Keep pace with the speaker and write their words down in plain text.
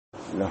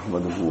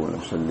نحمده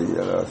ونصلي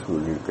على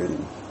رسوله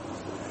الكريم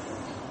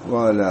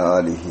وعلى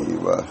آله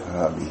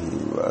وأصحابه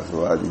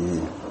وأزواجه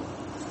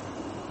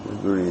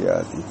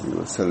وذرياته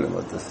وسلم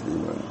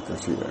تسليما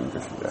كثيرا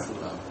كثيرا.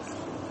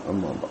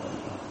 اما بعد،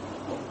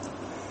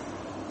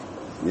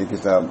 یہ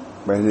کتاب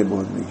پہلے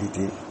بہت لکھی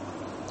تھی،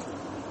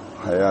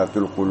 حیات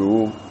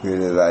القلوب فی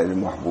رضاء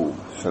المحبوب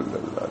صلی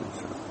اللہ علیہ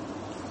وسلم.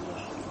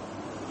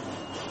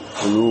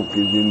 قلوب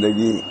کی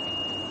زندگی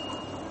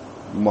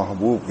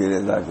محبوب کی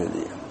رضا کے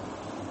لیے،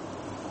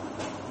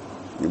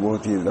 یہ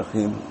بہت ہی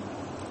ضخیم،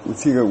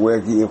 اسی کا گویا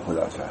کہ یہ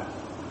خلاصہ ہے.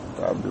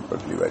 کتاب جو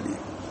پتلی والی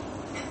ہے،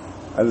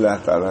 اللہ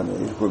تعالیٰ نے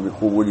اس کو بھی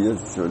قبولیت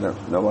سے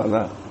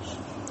نوازا،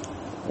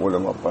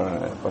 علماء پڑھا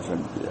ہے،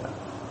 پسند کیا.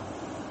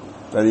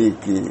 طریق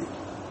کی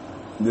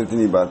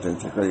جتنی باتیں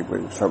تھیں قریب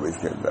قریب سب اس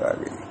کے اندر آ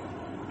گئی.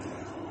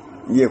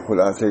 یہ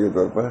خلاصے کے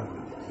طور پر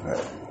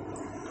ہے.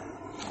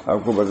 آپ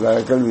کو بتایا،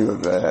 کل بھی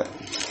بتایا،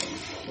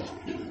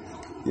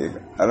 ایک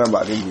عرب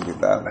عالم کی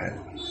کتاب ہے،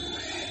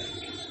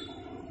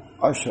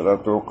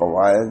 اشراق و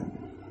قواعد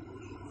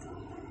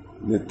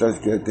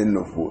لتزکیۃ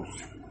النفوس.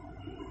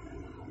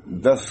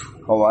 10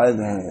 قواعد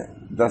ہیں،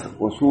 10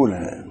 اصول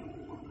ہیں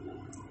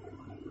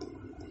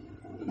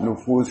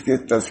نفوس کے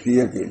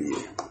تزکیے کے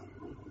لیے،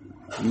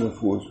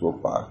 نفوس کو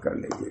پاک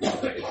کرنے کے لیے.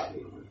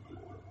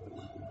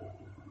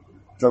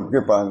 سب کے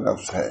پاس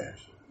نفس ہے،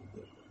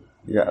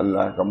 یہ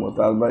اللہ کا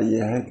مطالبہ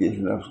یہ ہے کہ اس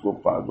نفس کو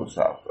پاک و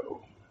صاف کرو.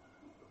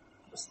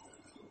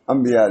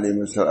 انبیاء علیہ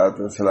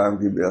السلام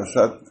کی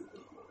بعثت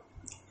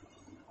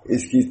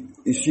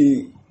اسی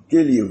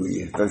کے لیے ہوئی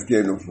ہے،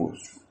 تزکیہ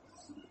نفوس.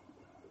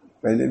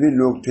 پہلے بھی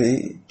لوگ تھے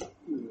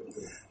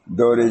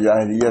دور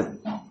جاہلیت،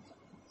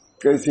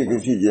 کیسی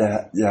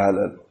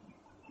جہالت،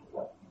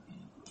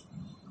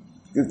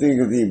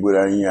 کتنی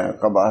برائیاں،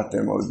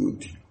 قباحتیں موجود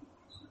تھیں.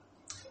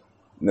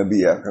 نبی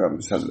اکرم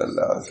صلی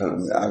اللہ علیہ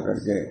وسلم نے آ کر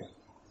کے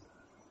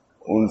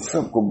ان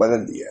سب کو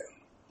بدل دیا،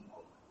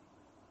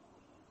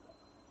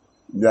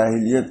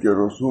 جاہلیت کے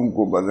رسوم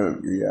کو بدل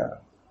دیا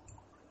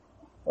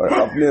اور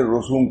اپنے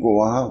رسوم کو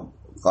وہاں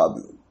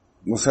قابل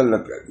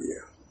مسلط کر دیا.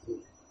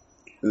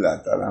 اللہ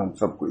تعالی ہم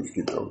سب کو اس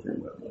کی توفیق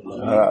دے.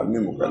 ہر آدمی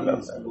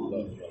مکلف ہے.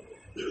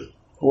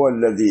 هو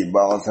الذی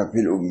بعث فی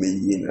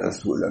الامیین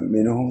رسولا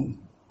منہم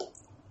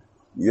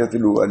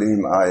یتلو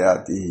علیہم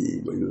آیاتہ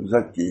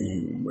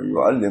ویزکیہم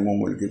ویعلمہم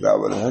الکتاب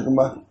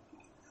والحکمہ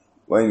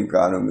وإن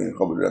كانوا من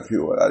قبل لفی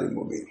ضلال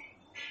مبین.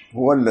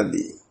 هو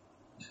الذی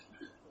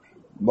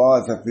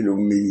بعث فی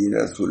الامیین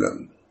رسولا،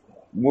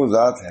 وہ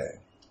ذات ہے،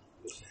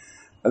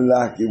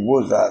 اللہ کی وہ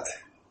ذات ہے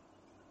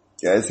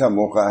کہ ایسا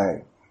موقع ہے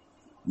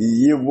کہ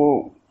یہ وہ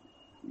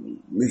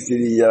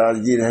مستری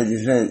یارگیر ہے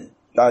جس نے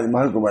تاج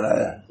محل کو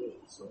بنایا.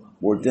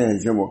 بولتے ہیں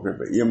اسے موقع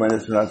پہ، یہ میں نے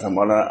سنا تھا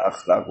مولانا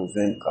اخلاق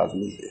حسین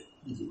قاسمی سے،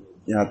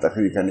 یہاں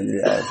تقریر کرنے کے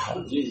لیے آیا تھا.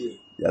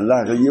 کہ اللہ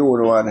کا یہ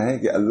عنوان ہے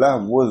کہ اللہ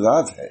وہ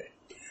ذات ہے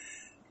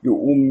جو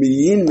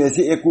امیین میں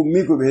سے ایک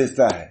امی کو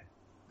بھیجتا ہے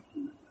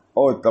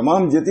اور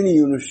تمام جتنی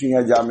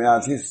یونیورسٹیاں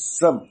جامعات ہیں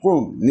سب کو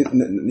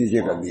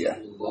نیچے کر دیا.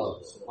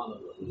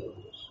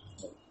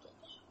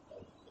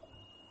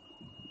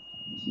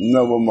 نہ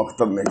وہ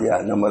مکتب میں گیا،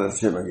 نہ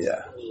مدرسے میں گیا.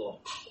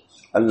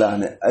 اللہ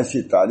نے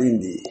ایسی تعلیم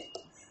دی،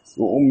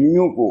 وہ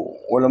امیوں کو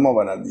علماء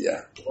بنا دیا،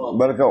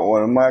 بلکہ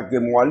علماء کے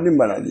معلم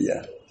بنا دیا.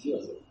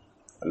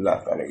 اللہ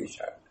تعالیٰ کی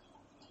شان.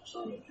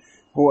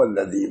 هو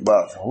الذی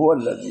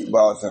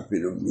بعث فی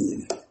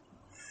الامیین،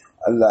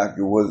 اللہ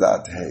کی وہ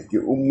ذات ہے کہ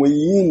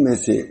امیین میں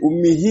سے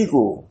امی ہی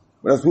کو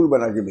رسول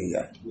بنا کے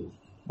بھیجا.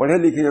 پڑھے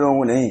لکھے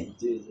لوگوں نہیں،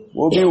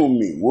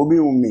 وہ بھی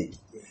امی.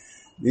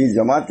 یہ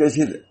جماعت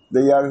کیسی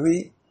تیار ہوئی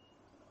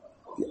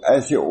کہ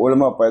ایسے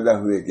علماء پیدا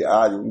ہوئے کہ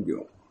آج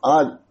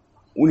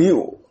انہی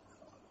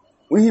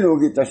لوگوں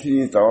کی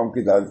تشریح تمام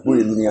کتاب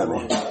پوری دنیا میں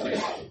ہے.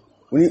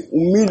 انہی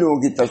امی لوگوں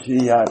کی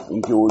تشریحات، ان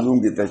کے علوم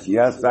کی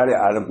تشریحات سارے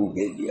عالم کو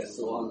بھیج دیا.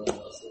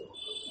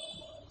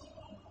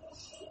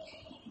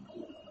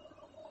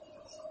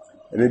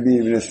 ربی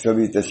ابن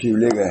سبی تشریف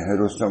لے گئے ہیں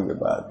رستم کے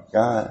بعد.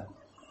 کہا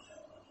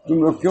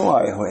تم لوگ کیوں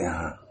آئے ہو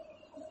یہاں؟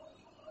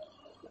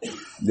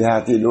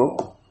 دیہاتی لوگ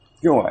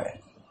کیوں آئے؟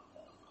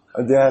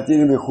 اور دیہاتی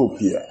نے بھی خوب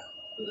کیا،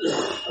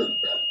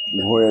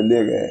 گھوڑے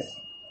لے گئے،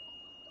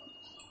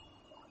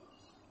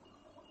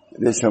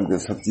 ریشم کے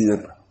سب چیزیں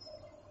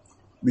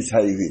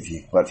بچھائی ہوئی تھی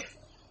پر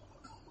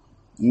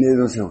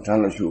نیزوں سے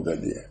اٹھانا شروع کر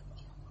دیا.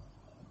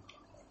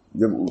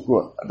 جب ان کو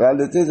ہٹا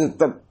لیتے تھے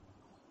تب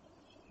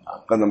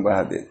قدم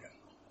بڑھاتے تھے.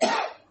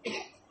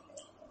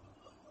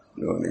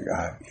 لوگوں نے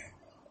کہا کہ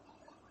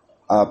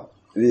آپ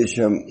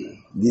ریشم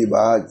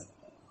دیباج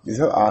یہ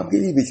سب آپ کے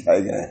لیے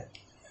بچھائے گئے ہیں،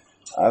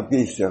 آپ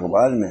کے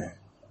استقبال میں.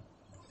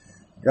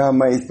 کہا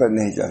میں اس پر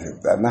نہیں چل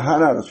سکتا.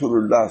 نہانا رسول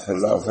اللہ صلی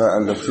اللہ علیہ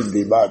وسلم لفظ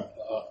دیباج،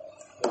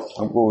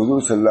 ہم کو حضور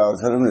صلی اللہ علیہ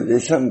وسلم نے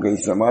ریشم کے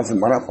استعمال سے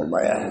منع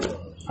فرمایا ہے،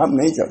 ہم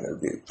نہیں چل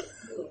سکتے.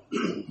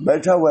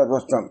 بیٹھا ہوا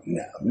رستم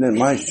اپنے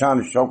ماں شان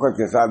شوکت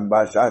کے ساتھ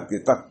بادشاہ کے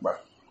تخت پر،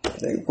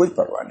 کچھ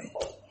پرواہ نہیں،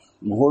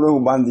 گھوڑوں کو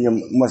باندھ دیا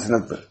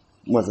مسند پر.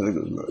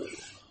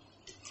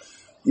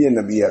 یہ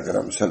نبی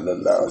اکرم صلی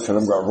اللہ علیہ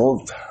وسلم کا روب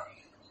تھا.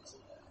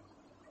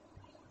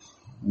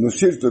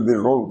 نصرت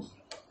بالرعب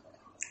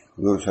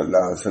حضور صلی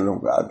اللہ علیہ وسلم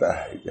کا آتا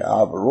ہے کہ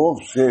آپ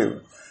روب سے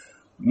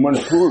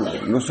منصور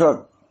نصرت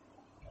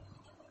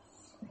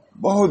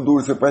بہت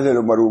دور سے پہلے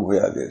لوگ مروب ہو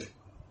جاتے تھے.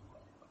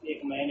 ایک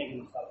مہینے کی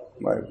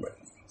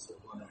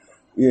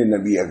یہ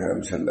نبی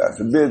اکرم صلی اللہ علیہ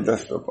وسلم بے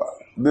دست و پا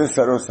بے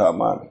سر و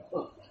سامان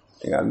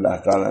اللہ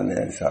تعالیٰ نے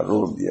ایسا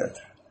روب دیا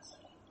تھا.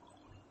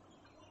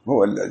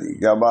 هو الذی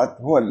کیا بات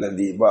هو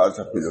الذی بعث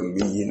فی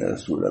الامیین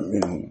رسولا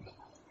منہم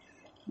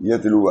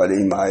یتلو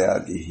علیہم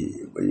آیاتہ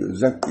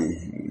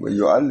ویزکیہم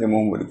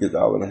ویعلمہم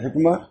الکتاب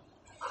والحکمہ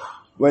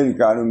وإن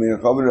كانوا من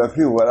قبل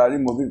لفی ضلال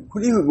مبین.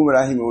 کھلی ہوئی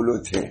گمراہی میں وہ لوگ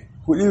تھے,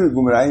 کھلی ہوئی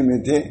گمراہی میں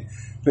تھے,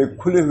 پھر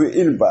کھلے ہوئے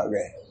علم پا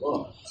گئے,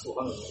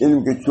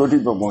 علم کی چوٹی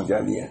پر پہنچا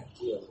دیا.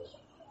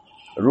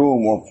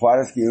 روم اور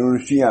فارس کی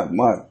یونیورسٹیاں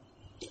مار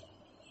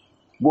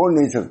بول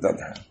نہیں سکتا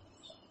تھا.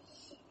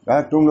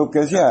 کہا تم لوگ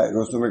کیسے آئے؟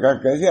 دوستوں نے کہا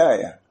کیسے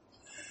آیا؟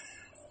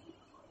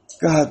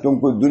 کہا تم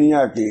کو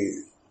دنیا کی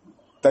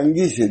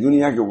تنگی سے,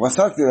 دنیا کے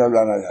وسعت سے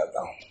لانا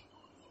چاہتا ہوں.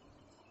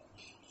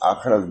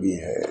 آخرت بھی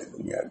ہے,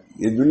 دنیا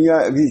بھی. یہ دنیا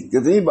ابھی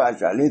کتنی بات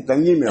چالی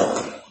تنگی میں ہو,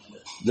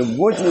 جب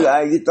وہ چیز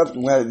آئے گی تب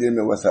تمہارے دل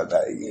میں وسعت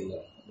آئے گی.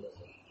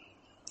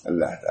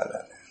 اللہ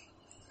تعالیٰ نے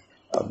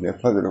اپنے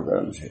فضل و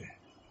کرم سے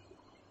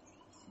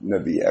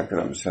نبی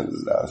اکرم صلی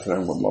اللہ علیہ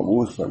وسلم کو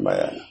مبعوث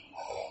فرمایا.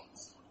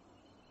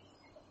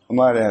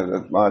 ہمارے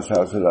حضرت صاحب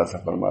صلی اللہ علیہ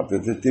وسلم فرماتے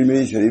تھے,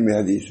 ترمذی شریف میں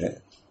حدیث ہے,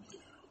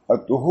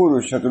 الطہور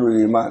شطر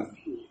الایمان,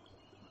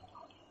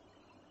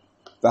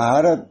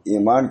 طہارت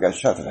ایمان کا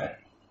شطر ہے.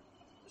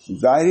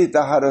 ظاہری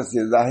طہارت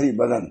سے ظاہری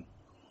بدن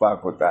پاک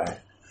ہوتا ہے,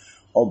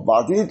 اور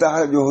باطنی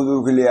طہارت جو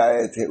حضور کے لیے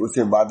آئے تھے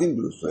اسے باطن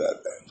درست ہو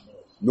جاتا ہے.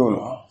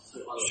 دونوں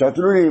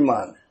شطر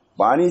الایمان,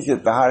 پانی سے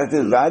طہارت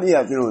ظاہری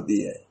حاصل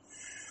ہوتی ہے,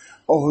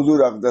 اور حضور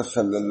اقدس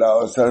صلی اللہ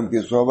علیہ وسلم کی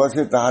صحبت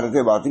سے طہارت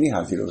باطنی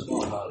حاصل ہوتی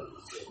ہے.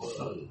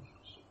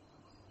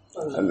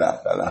 اللہ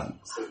تعالیٰ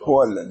هو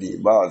الذی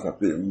بعث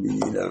فی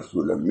الامیین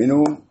رسولا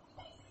منہم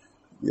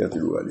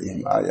یتلو علیہم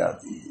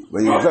آیاتہ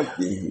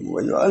ویزکیہم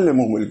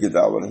ویعلمہم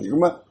الکتاب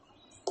والحکمہ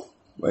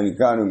وإن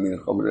كانوا من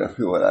قبل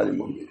لفی ضلال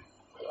مبین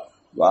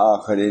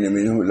وآخرین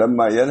منہم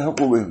لما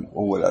یلحقوا بہم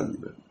وهو العزیز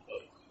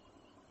الحکیم.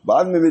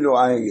 بعد میں بھی لوگ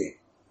آئیں گے,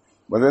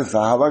 مطلب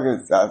صحابہ کے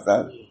ساتھ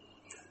ساتھ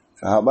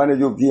صحابہ نے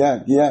جو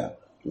کیا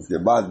اس کے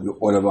بعد جو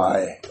علماء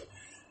آئے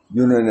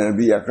جنہوں نے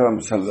نبی اکرم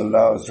صلی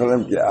اللہ علیہ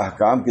وسلم کے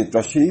احکام کی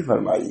تشریح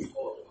فرمائی,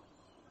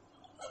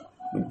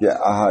 ان کے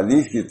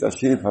احادیث کی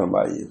تشریح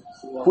فرمائی,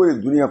 پوری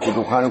دنیا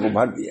کتب خانے کو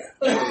بھر دیا.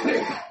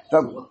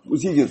 سب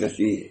اسی کی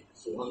تشریح ہے.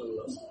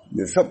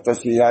 یہ سب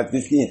تشریحات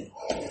کس کی ہیں؟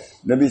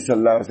 نبی صلی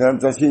اللہ علیہ وسلم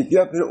تشریح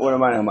کیا, پھر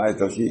علماء نے ہمارے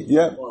تشریح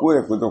کیا.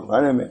 پورے کتب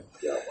خانے میں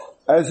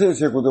ایسے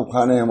ایسے کتب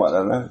خانے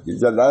ہمارا نا کہ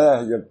جب آیا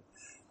ہے, جب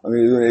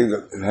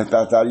انگریزوں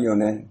تاتاریوں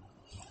نے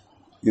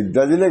کہ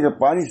دجلے کا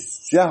پانی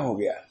سیاہ ہو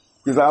گیا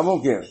کتابوں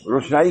کے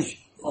روشنائی سے,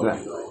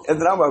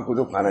 اتنا بڑا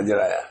کتب خانہ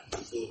جلایا,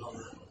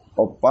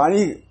 اور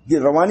پانی کی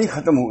روانی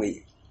ختم ہو گئی.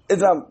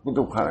 اتنا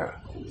کتب خانہ,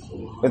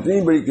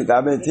 اتنی بڑی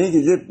کتابیں تھیں کہ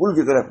جیسے پل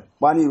کی طرف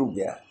پانی رک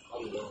گیا,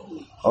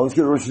 اور اس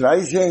کی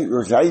روشنائی سے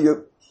جو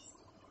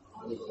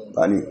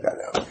پانی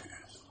نکالا ہو گیا.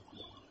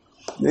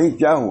 لیکن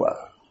کیا ہوا,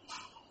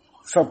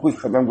 سب کچھ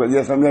ختم کر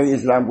دیا. سمجھا کہ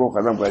اسلام کو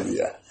ختم کر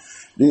دیا,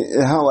 لیکن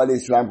یہاں والے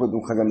اسلام کو تم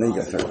ختم نہیں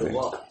کر سکتے,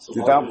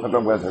 کتاب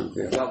ختم کر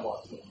سکتے.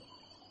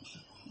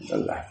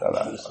 اللہ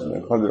تعالیٰ نے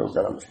فضل و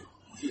کرم سے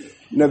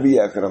نبی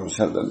اکرم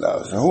صلی اللہ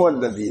علیہ وسلم هو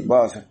الذی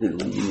بعث فی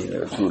الامیین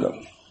رسولا.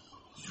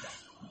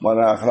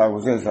 مولانا اخلاق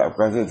حسین صاحب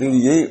کہتے تھے,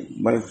 یہی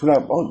میں نے سنا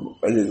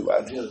بہت پہلے کی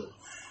بات ہے,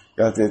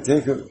 کہتے تھے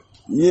کہ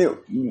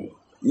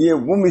یہ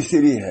وہ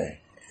مصری ہے,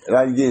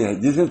 راجگیر ہے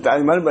جس نے تاج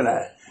محل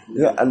بنایا.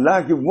 اللہ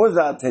کی وہ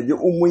ذات ہے جو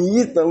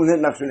امیت پر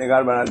انہیں نقش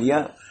نگار بنا دیا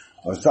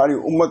اور ساری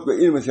امت کو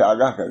علم سے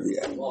آگاہ کر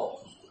دیا.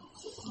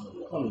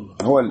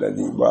 هو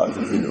الذی بعث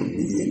فی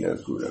الامیین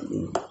رسولا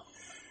منہم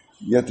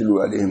یتلو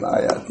علیہم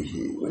آیاتہ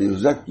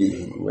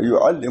ویزکیہم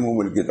ویعلمہم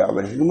الکتاب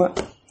والحکمہ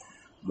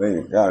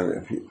وإن كانوا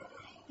لفی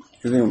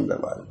کتنی عمدہ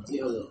بات.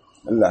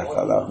 اللہ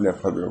تعالیٰ اپنے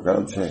فضل و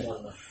کرم سے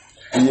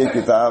یہ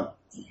کتاب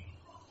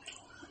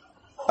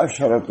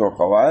اشرط و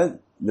قواعد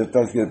جو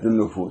تزکیۃ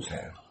النفوس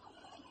ہے,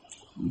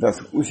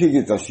 10 اسی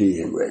کی تشریح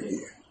ہے,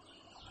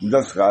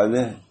 10 قاعدے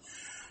ہیں.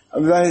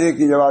 اب ظاہر ہے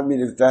کہ جب آدمی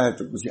لکھتا ہے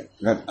تو کچھ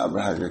اب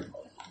رہا کہ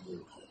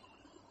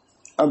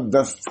اب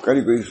 10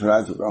 قریب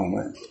سنا چکا ہوں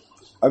میں,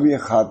 اب یہ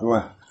خاتمہ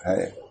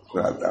ہے,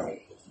 سناتا ہوں.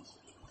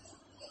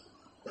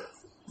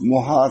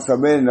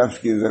 محاسبہ نفس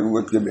کی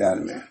ضرورت کے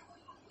بیان میں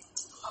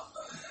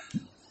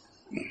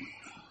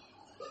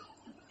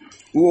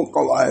وہ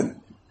قواعد,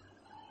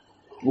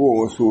 وہ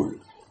اصول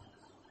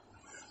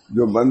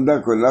جو بندہ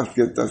کو نفس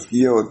کے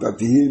تزکیے اور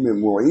تطہیر میں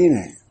معین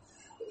ہیں,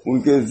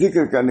 ان کے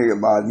ذکر کرنے کے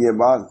بعد یہ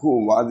بات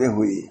خوب واضح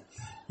ہوئی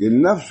کہ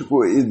نفس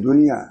کو اس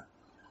دنیا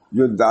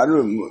جو دار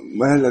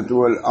المحلت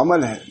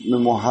والعمل ہے میں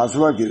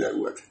محاسبہ کی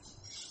ضرورت ہے.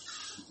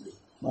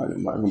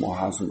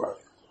 محاسبہ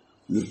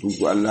جو تم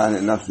کو اللہ نے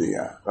نفس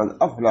دیا, قد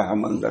افلح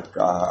من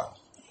زکاہا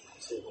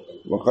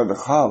وقد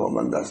خاب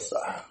من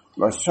دساہا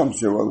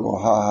والشمس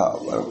وضحاہا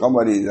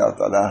والقمر اذا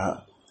طلاہا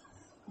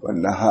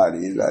والنہار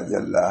اذا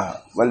جلاہا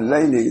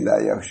واللیل اذا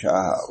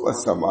یغشاہا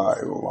والسماء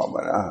وما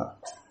بناہا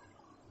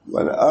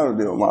والارض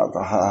وما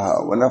طحاها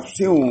ونفس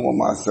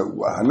وما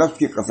سواها. نفس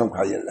کی قسم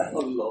کھائی اللہ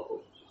نے.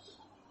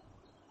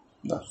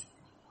 نفس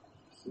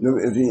جب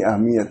اتنی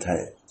اہمیت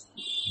ہے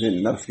پھر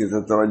نفس کی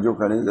طرف توجہ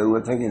کرنے کی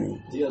ضرورت ہے کہ نہیں؟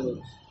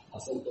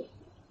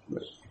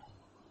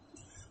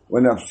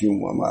 ونفس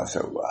وما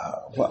سواها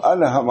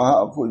فألهمها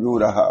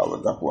فجورها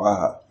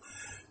وتقواها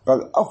قد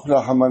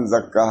افلح من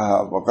زکاها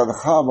وقد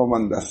خاب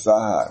من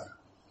دساها.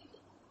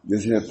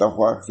 جس نے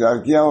تقوی اختیار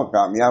کیا وہ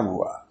کامیاب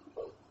ہوا.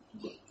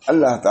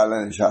 اللہ تعالیٰ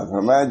نے ارشاد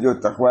فرمایا جو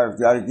تقوی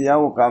اختیار کیا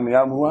وہ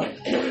کامیاب ہوا.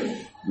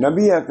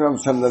 نبی اکرم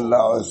صلی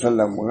اللہ علیہ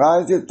وسلم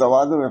غایت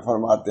تواضع میں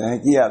فرماتے ہیں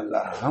کہ یا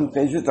اللہ ہم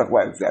کیسے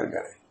تقوی اختیار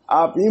کریں؟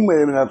 آپ ہی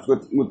میرے نفس کو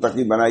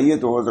متقی بنائیے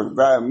تو ہو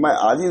سکتا ہے، میں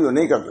عاجز تو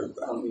نہیں کر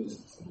سکتا.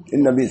 ان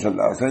نبی صلی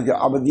اللہ علیہ وسلم کی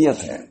ابدیت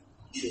ہے.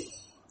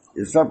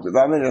 یہ سب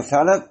کتاب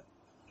رسالت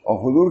اور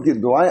حضور کی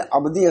دعائیں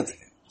ابدیت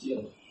ہے.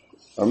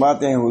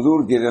 فرماتے ہیں حضور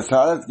کی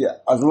رسالت کی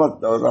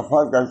عظمت اور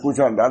رفعت کا کچھ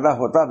اندازہ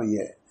ہوتا بھی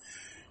ہے،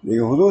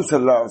 لیکن حضور صلی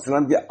اللہ علیہ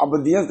وسلم کی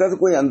ابدیت کا تو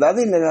کوئی اندازہ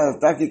ہی نہیں لگا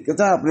سکتا کہ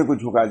کتنا اپنے کو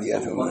جھکا دیا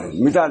تھا، انہوں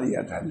نے مٹا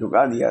دیا تھا،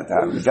 جھکا دیا تھا،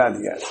 مٹا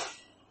دیا تھا.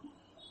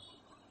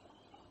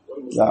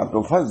 لا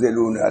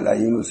تفضلون علی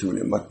یونس بن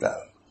متى،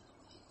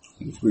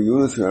 اس کو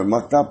یونس بن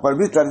متى پر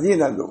بھی ترجیح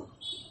نہ دو.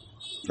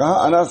 کہا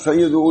انا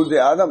سید ولد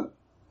آدم،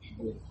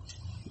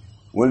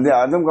 ولد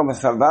آدم کا میں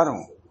سردار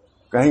ہوں.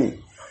 کہیں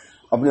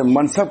اپنے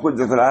منصب کو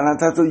دکھلانا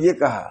تھا تو یہ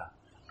کہا،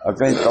 اور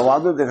کہیں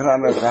تواضع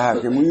دکھلانا کہا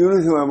کہ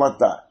یونس بن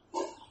متى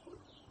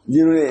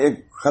جنہوں نے ایک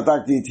خطا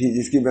کی تھی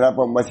جس کی بنا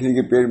پر مچھلی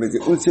کے پیڑ میں تھی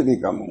ان سے بھی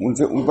کم،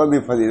 ان پر بھی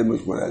فضیلت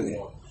مجھ کو نہ دے.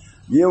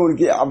 یہ ان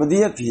کی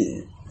ابدیت تھی.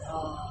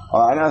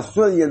 اور انا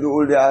سید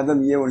ولد آدم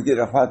یہ ان کی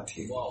رفعت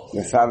تھی،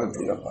 رسالت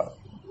کی رفعت.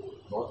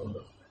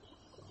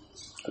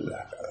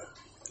 اللہ تعالی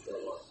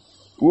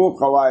وہ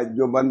قواعد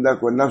جو بندہ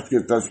کو نفس کے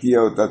تزکیہ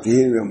و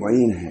تطہیر میں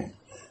معین ہیں،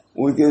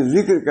 ان کے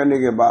ذکر کرنے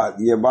کے بعد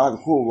یہ بات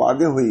خوب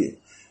واضح ہوئی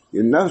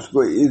کہ نفس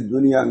کو اس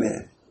دنیا میں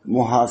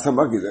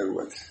محاسبہ کی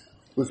ضرورت ہے.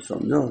 کچھ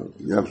سمجھو،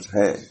 نفس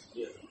ہے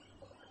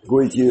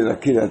کوئی چیز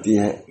رکھی رہتی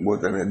ہے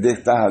بوتل میں،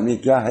 دیکھتا ہے آدمی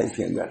کیا ہے اس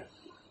کے اندر،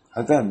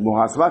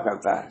 محاسبہ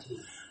کرتا ہے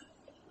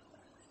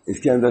اس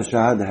کے اندر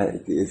شہد ہے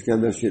کہ اس کے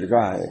اندر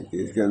سرکہ ہے کہ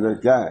اس کے اندر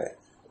کیا ہے،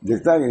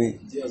 دیکھتا ہے کہ نہیں؟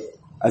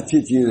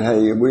 اچھی چیز ہے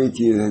یہ بری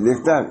چیز ہے،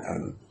 دیکھتا ہے.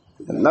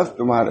 نفس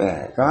تمہارا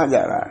ہے کہاں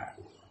جا رہا ہے؟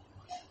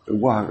 تم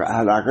کو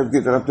ہلاکت کی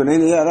طرف تو نہیں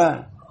لے جا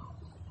رہا.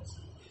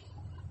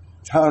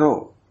 ٹھہرو،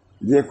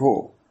 دیکھو،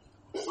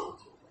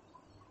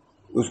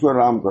 اس کو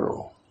رام کرو،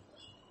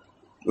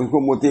 اس کو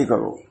متی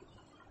کرو.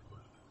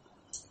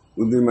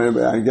 اس دن میں نے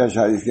بیان کیا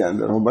شاید اس کے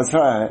اندر وہ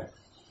بچڑا ہے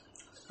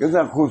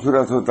کتنا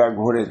خوبصورت ہوتا ہے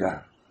گھوڑے کا،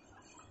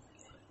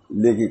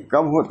 لیکن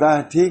کب ہوتا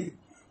ہے ٹھیک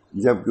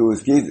جبکہ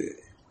اس کی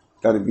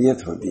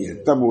تربیت ہوتی ہے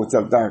تب وہ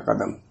چلتا ہے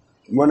قدم.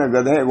 وہ نہ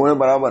گدھے گھوڑے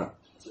برابر،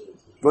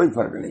 کوئی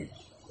فرق نہیں.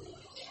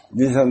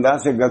 جس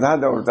انداز سے گدھا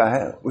دوڑتا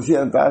ہے اسی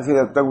انداز سے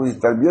جب تک اس کی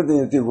تربیت نہیں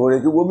ہوتی گھوڑے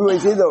کی وہ بھی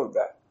ویسے ہی دوڑتا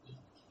ہے،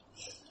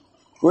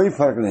 کوئی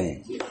فرق نہیں.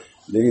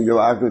 لیکن جب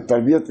آپ کو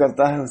تربیت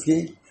کرتا ہے اس کی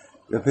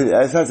تو پھر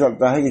ایسا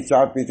چلتا ہے کہ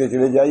چائے پیتے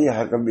چلے جائیے.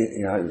 ہر کبھی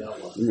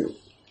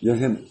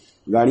جیسے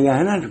گاڑیاں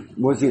ہیں نا،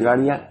 بہت سی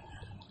گاڑیاں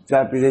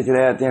چائے پیتے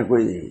چلے جاتے ہیں،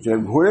 کوئی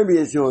گھوڑے بھی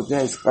ایسے ہوتے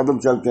ہیں اس قدم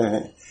چلتے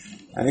ہیں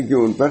کہ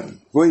ان پر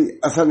کوئی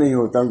اثر نہیں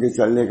ہوتا ان کے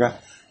چلنے کا،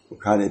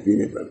 کھانے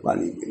پینے پر،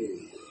 پانی پینے،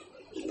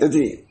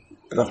 اتنی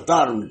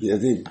رفتار ان کی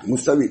اتنی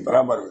مستوی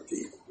برابر ہوتی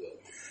ہے.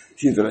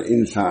 اسی طرح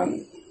انسان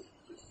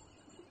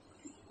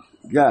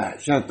کیا ہے،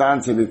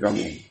 شیطان سے بھی کم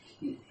نہیں.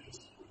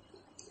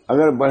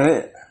 اگر بڑھے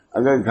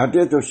اگر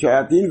گھٹے تو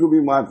شیاطین کو بھی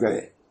معاف کرے.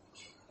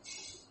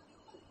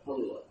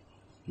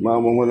 ماں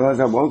محمد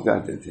صاحب بہت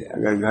کہتے تھے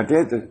اگر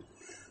گھٹے تو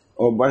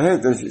اور بڑھے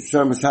تو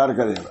شرمسار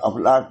کرے.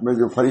 افلاق میں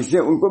جو فرشتے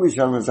ان کو بھی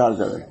شرمسار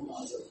کرے.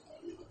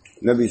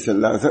 نبی صلی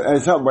اللہ علیہ وسلم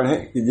ایسا بڑھے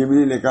کہ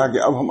جبریل نے کہا کہ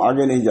اب ہم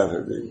آگے نہیں جا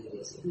سکتے.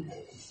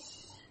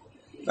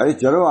 ارے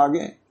چلو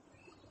آگے،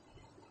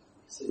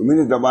 تمہیں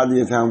نے دبا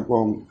دیے تھے ہم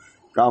کو، ہم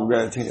کانپ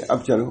گئے تھے،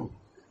 اب چلو.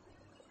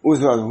 اس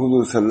وقت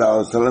حضور صلی اللہ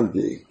علیہ وسلم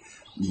کی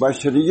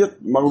بشریت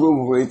مغلوب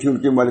ہو گئی تھی ان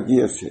کی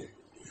ملکیت سے.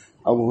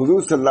 اب حضور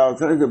صلی اللہ علیہ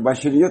وسلم کی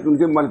بشریت ان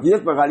کی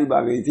ملکیت پر غالب آ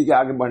گئی تھی کہ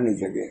آگے بڑھ نہیں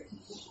سکے.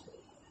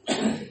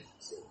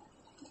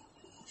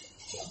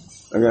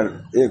 اگر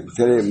ایک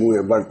چلے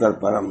منہ برتر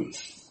پرم،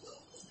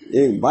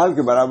 ایک بال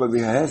کے برابر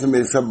بھی ہے تو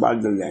میرے سب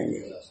بال جل جائیں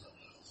گے.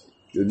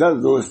 جو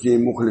 10 دوستی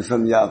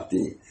مخلصم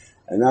یافتی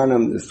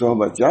انانم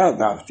صحبت چڑھا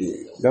تافتی.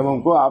 جب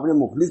ہم کو آپ نے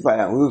مخلص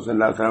پایا حضور صلی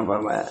اللہ علیہ وسلم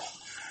فرمایا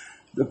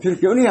تو پھر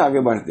کیوں نہیں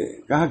آگے بڑھتے؟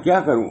 کہا کیا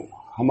کروں،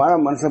 ہمارا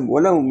منصب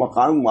بولا ہوں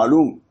مقام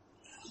معلوم،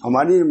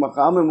 ہماری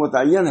مقام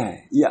متعین ہے،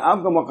 یہ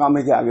آپ کا مقام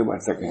ہے کہ آگے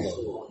بڑھ سکیں.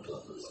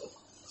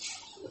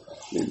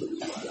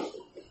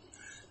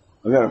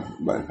 اگر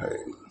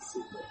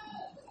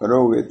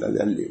کرو گے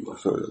تجلی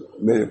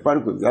میرے پر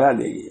کو جلا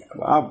دے گی.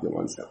 اب آپ کے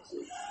منصب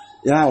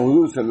یہاں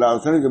حضور صلی اللہ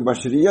علیہ وسلم کی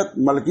بشریت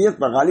ملکیت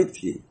پر غالب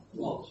تھی،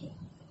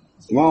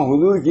 وہاں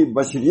حضور کی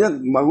بشریت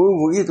مغلوب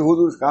ہوگی تو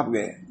حضور کانپ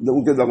گئے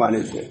ان کے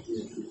زمانے سے.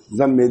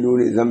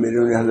 زملونی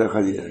زملونی حضرت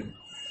خدیجہ.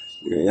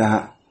 یہاں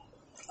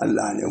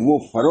اللہ نے وہ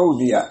فروغ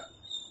دیا،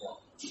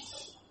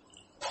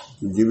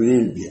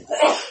 جبریل بھی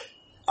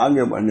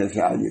آگے بڑھنے سے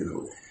عاجز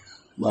ہو گئے.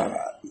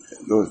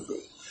 دوستو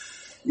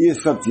یہ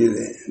سب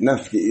چیزیں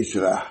نفس کی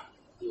اصلاح،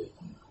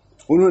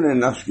 انہوں نے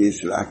نفس کی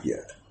اصلاح کیا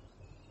تھا،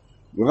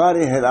 غار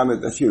حرا میں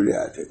تشریف لے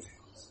آتے تھے،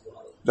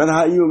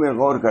 تنہائیوں میں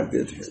غور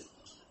کرتے تھے،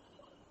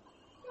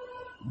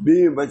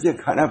 بیوی بچے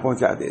کھانا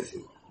پہنچاتے تھے.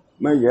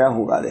 میں گیا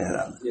ہوں غار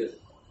حرا میں،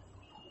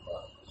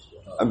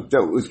 اب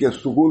تک اس کے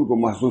سکون کو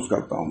محسوس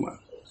کرتا ہوں میں.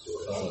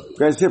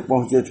 کیسے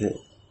پہنچے تھے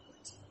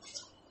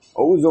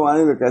اور اس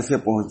زمانے میں کیسے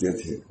پہنچے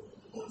تھے.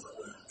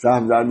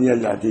 صاحبزادیاں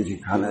جاتی تھی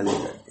کھانا لے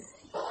کر کے،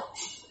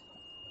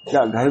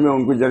 کیا گھر میں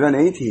ان کو جگہ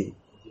نہیں تھی؟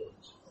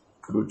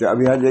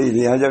 ابھی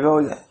یہاں جگہ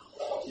ہو جائے،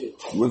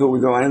 وہ تو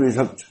اس زمانے میں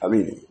سب ابھی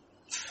نہیں.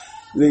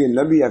 لیکن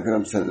نبی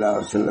اکرم صلی اللہ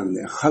علیہ وسلم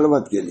نے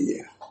خلوت کے لیے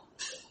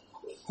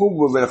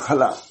خوب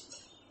بالخلا،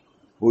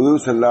 حضور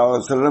صلی اللہ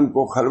علیہ وسلم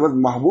کو خلوت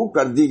محبوب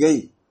کر دی گئی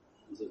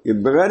کہ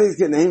بغیر اس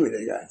کے نہیں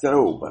ملے گا. چلو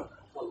اوپر،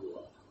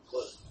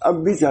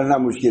 اب بھی چڑھنا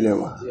مشکل ہے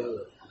وہاں.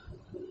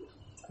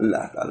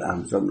 اللہ تعالی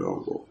ہم سب لوگوں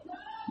کو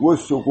وہ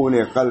سکون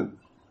قلب،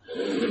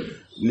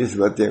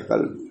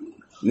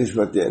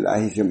 نسبت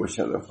الہی سے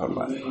مشرف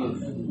فرمائے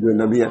جو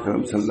نبی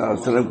اکرم صلی اللہ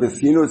علیہ وسلم کے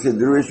سینوں سے،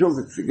 درویشوں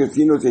کے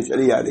سینوں سے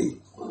چلی آ رہی،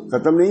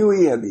 ختم نہیں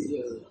ہوئی ہے ابھی.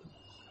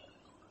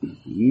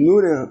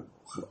 نور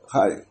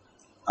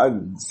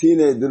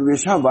سینے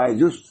درویشاں بائے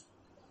جست.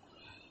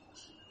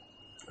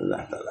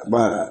 اللہ تعالیٰ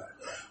بہرحال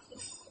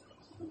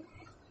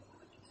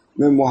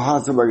میں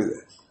محاسبہ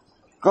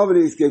قبل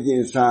اس کے کہ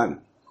انسان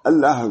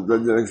اللہ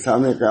کے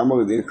سامنے قیامت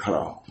دن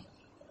کھڑا ہو.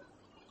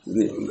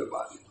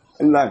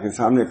 اللہ کے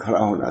سامنے کھڑا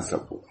ہونا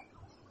سب کو.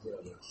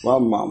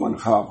 وَأَمَّا مَنْ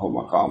خَافَ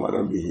مَقَامَ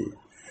رَبِّهِ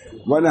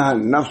وَنَهَى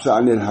النَّفْسَ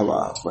عَنِ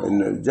الْهَوَىٰ فَإِنَّ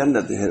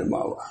الْجَنَّةَ هِيَ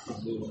الْمَأْوَىٰ.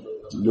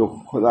 جو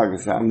خدا کے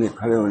سامنے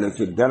کھڑے ہونے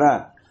سے ڈرا،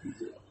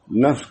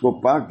 نفس کو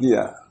پاک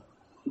کیا،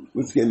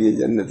 اس کے لیے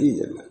جنت ہی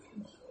جنت.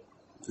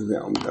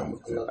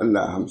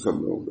 اللہ ہم سب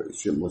لوگوں کو اس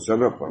سے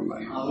مشرف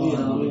فرمائے.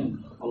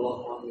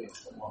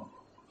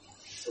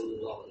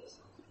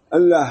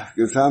 اللہ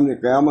کے سامنے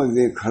قیامت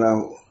دن کھڑا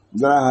ہو،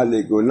 ذرا حالے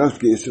کو نفس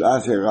کی اصلاح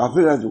سے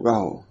غافل رہ چکا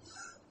ہو،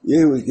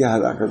 یہی اس کی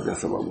ہلاکت کا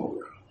سبب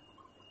ہوگا.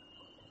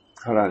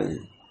 کھڑا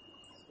نہیں.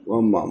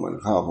 وَأَمَّا مَنْ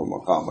خَافَ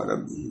مَقَامَ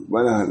رَبِّهِ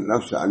وَنَهَى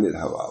النَّفْسَ عَنِ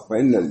الْهَوَىٰ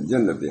فَإِنَّ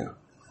الْجَنَّةَ هِيَ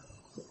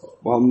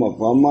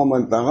وَأَمَّا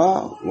مَنْ طَغَىٰ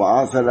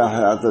وَآثَرَ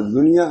الْحَيَاةَ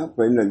الدُّنْيَا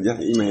فَإِنَّ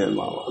الْجَحِيمَ هِيَ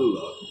الْمَأْوَىٰ.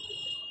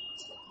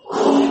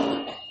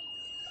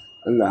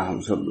 اللہ ہم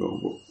سب لوگوں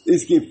کو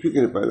اس کی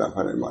فکر پیدا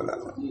کرے.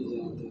 مولانا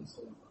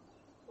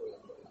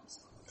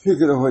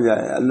فکر ہو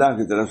جائے، اللہ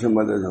کی طرف سے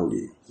مدد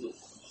ہوگی.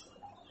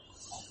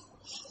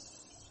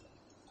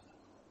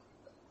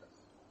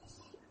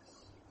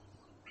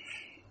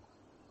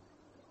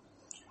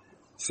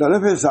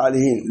 سلف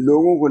صالحین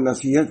لوگوں کو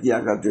نصیحت کیا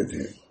کرتے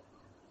تھے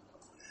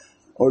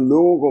اور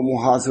لوگوں کو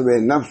محاسبہ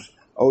نفس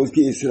اور اس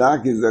کی اصلاح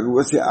کی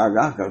ضرورت سے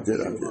آگاہ کرتے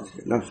رہتے تھے.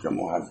 نفس کا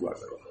محاسبہ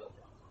کرو،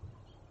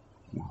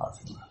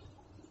 محاسبہ.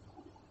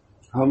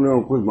 ہم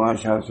لوگوں کو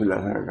ماشاء اللہ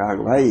نے کہا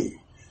کہ بھائی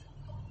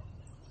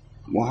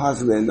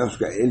محاسبہ نفس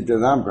کا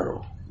التزام کرو.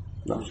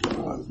 نفس کا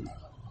محاسبہ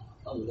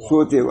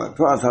سوچے وقت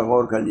تھوڑا سا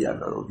غور کر لیا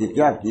کرو کہ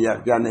کیا کیا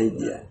کیا نہیں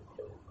کیا.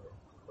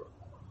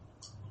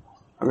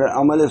 اگر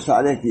عمل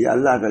صالح کیا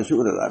اللہ کا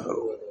شکر ادا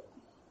کرو،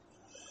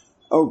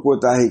 اور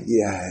کوتاہی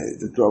کیا ہے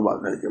تو توبہ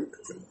کر کے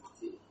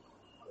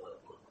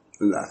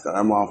اللہ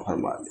تعالیٰ معاف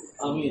فرما دے.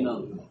 آمین.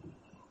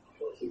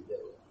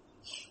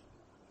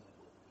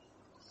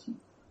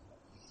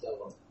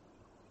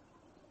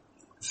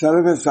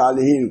 سلف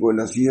صالحین کو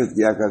نصیحت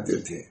کیا کرتے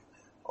تھے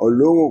اور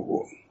لوگوں کو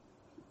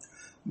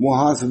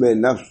محاسبہ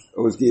نفس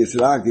اور اس کی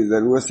اصلاح کی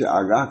ضرورت سے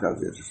آگاہ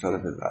کرتے تھے.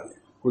 سلف صالح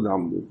خود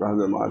ہم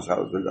حضرت محمد صلی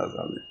اللہ علیہ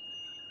وسلم نے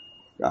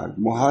کہا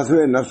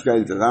محاسبہ نفس کا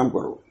التزام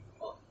کرو.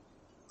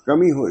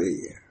 کمی ہو رہی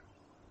ہے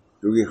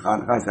کیونکہ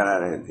خانقاہ چلا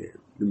رہے تھے.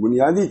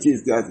 بنیادی چیز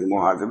کیا تھی؟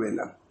 محاسبہ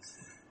نفس.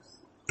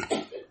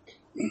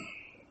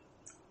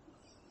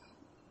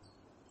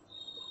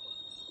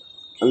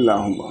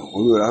 اللہم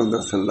حضور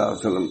حضرت صلی اللہ علیہ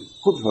وسلم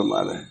خود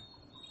فرما رہے ہیں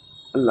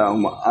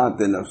اللہم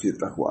آت نفسی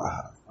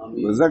تقواہا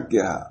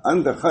وزکیہا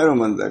انت خیر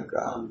من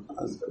زکاہا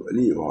انت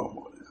ولیہا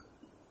مولانا.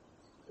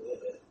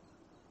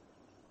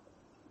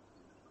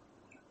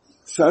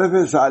 سلف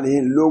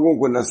صالحین لوگوں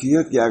کو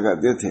نصیحت کیا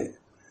کرتے تھے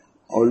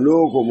اور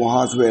لوگوں کو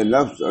محاسبہ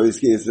نفس اور اس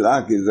کی اصلاح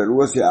کی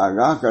ضرورت سے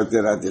آگاہ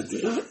کرتے رہتے تھے.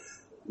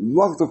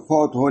 وقت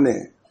فوت ہونے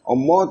اور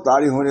موت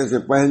طاری ہونے سے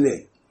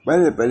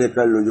پہلے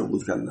کر لو جو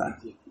کچھ کرنا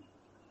ہے.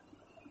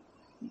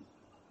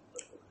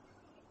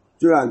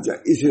 چنانچہ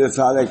اس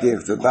رسالے کے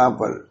اختتام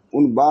پر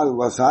ان بعض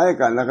وسائل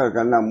کا نقل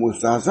کرنا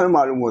مستحسن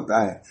معلوم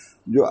ہوتا ہے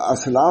جو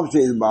اسلاف سے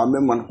اس باب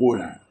میں منقول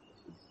ہیں.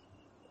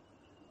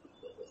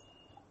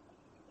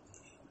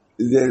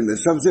 ذہن میں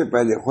سب سے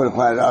پہلے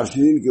خلفائے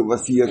راشدین کی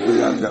وصیت کو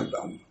یاد کرتا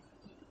ہوں.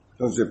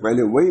 سب سے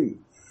پہلے وہی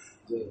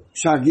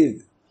شاگرد،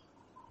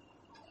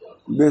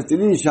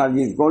 بہترین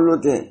شاگرد کون لوگ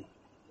تھے؟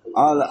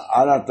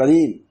 اعلیٰ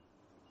ترین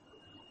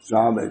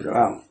صحابہ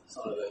کرام،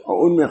 اور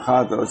ان میں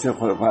خاص طور سے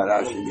خلفائے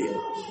راشدین.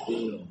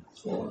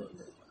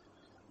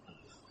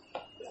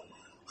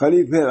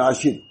 خلیفہ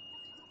راشد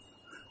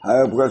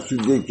حضرت بوقت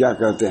صدیق کیا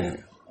کہتے ہیں؟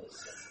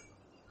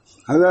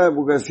 حضرت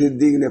بوقت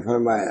صدیق نے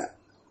فرمایا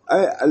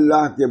اے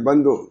اللہ کے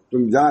بندو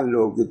تم جان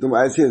لو کہ تم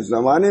ایسے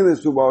زمانے میں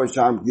صبح و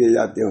شام کیے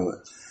جاتے ہو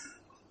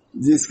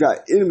جس کا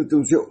علم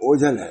تم سے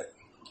اوجھل ہے.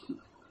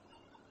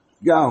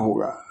 کیا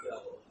ہوگا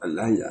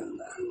اللہ ہی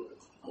جانتا ہے.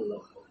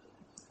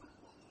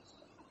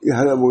 یہ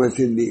حضرت بوقت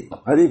صدیق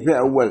حریف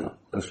اول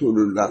رسول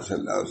اللہ صلی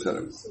اللہ علیہ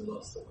وسلم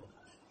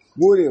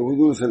پورے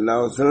حضور صلی اللہ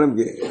علیہ وسلم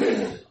کے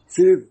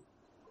صرف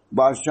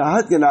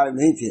بادشاہت کے نائب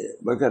نہیں تھے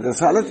بلکہ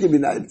رسالت کے بھی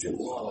نائب تھے.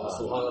 وہ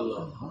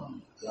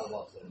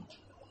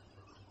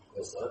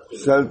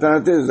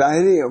سلطنت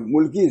ظاہری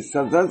ملکی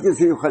سلطنت کے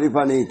صرف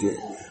خلیفہ نہیں تھے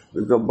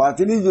بلکہ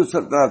باطنی جو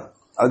سلطنت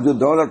اور جو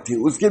دولت تھی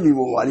اس کے بھی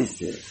وہ وارث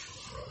تھے.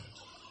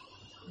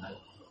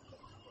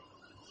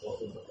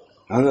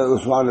 حضرت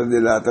عثمان رضی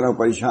اللہ تعالیٰ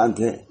پریشان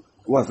تھے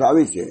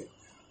وساوی سے.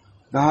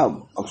 کہا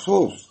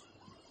افسوس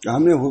کہ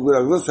ہم نے حضور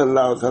اکبر صلی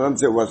اللہ علیہ وسلم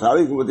سے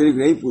وساوی کے متعلق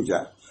نہیں پوچھا.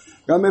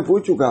 کہا میں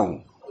پوچھ چکا ہوں.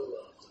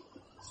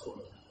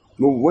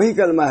 وہ وہی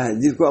کلمہ ہے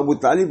جس کو ابو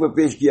طالب پر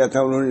پیش کیا تھا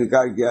انہوں نے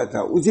انکار کیا تھا.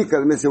 اسی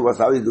کلمے سے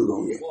وساوی دور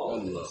ہوں گے.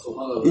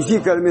 اسی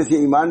کلمے سے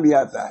ایمان بھی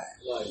آتا ہے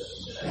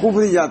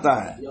کفر جاتا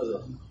ہے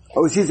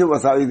اور اسی سے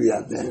وساوی بھی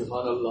آتے ہیں.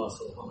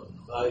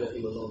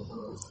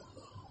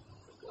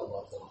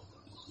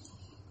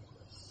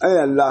 اے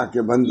اللہ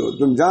کے بندو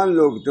تم جان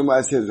لو کہ تم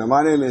ایسے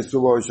زمانے میں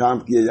صبح و شام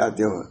کیے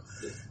جاتے ہو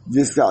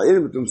جس کا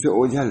علم تم سے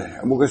اوجھل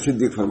ہے. بوقت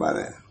صدیق فرما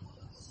رہے ہیں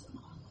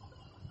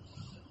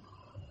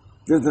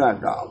کتنا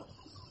کام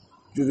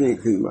کتنی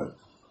خدمت.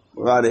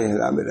 غار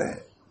ہرا میں رہے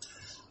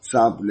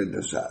سانپ نے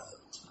ڈسا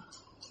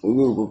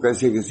حضور کو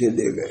کیسے کیسے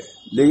لے گئے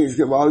لیکن اس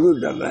کے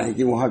باوجود ڈر رہے ہیں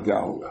کہ وہاں کیا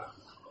ہوگا.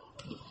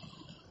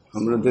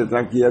 ہم نے تو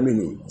اتنا کیا بھی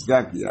نہیں. کیا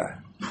کیا ہے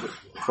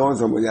کون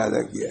سا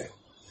مجاہدہ کیا ہے.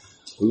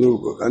 حضور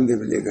کو کندھے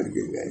پہ لے کر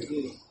کے گئے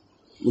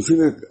اسی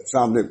میں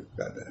سامنے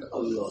کہتا ہے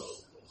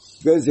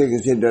کیسے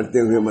کیسے ڈرتے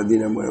ہوئے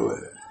مدینہ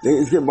منورہ.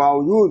 لیکن اس کے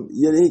باوجود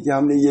یہ نہیں کہ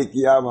ہم نے یہ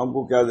کیا اب ہم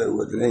کو کیا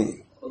ضرورت نہیں.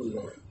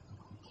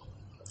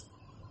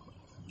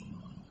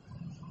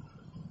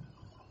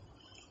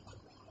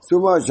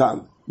 صبح شام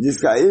جس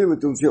کا علم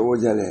تم سے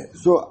اوجھل ہے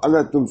سو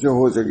اگر تم سے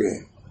ہو سکے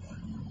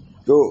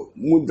تو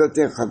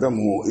مدتیں ختم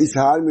ہوں اس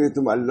حال میں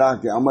تم اللہ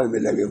کے عمل میں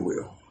لگے ہوئے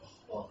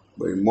ہو.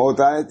 بھائی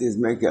موت آئے تو اس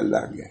میں کہ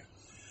اللہ کے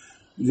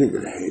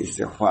ذکر ہے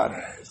استغفار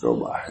ہے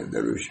توبہ ہے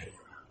دروش ہے.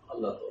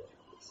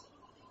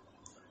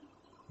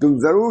 تم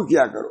ضرور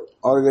کیا کرو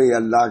اور اگر یہ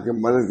اللہ کے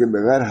مدد کے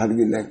بغیر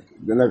ہرگز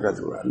نہ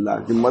کرو.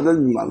 اللہ کی مدد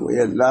بھی مانگو.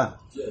 یہ اللہ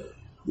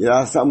یہ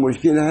راستہ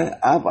مشکل ہے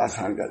آپ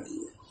آسان کر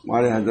دیجیے.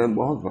 ہمارے حضرت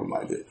بہت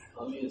فرماتے تھے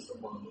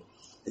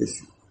اس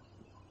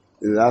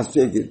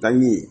راستے کی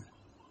تنگی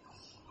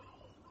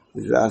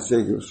اس راستے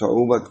کی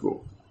صعوبت کو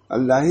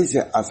اللہ ہی سے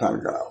آسان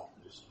کراؤ.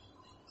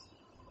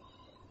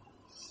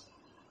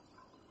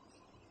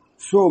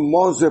 سو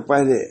موت سے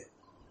پہلے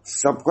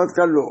سبقت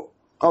کر لو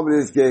قبل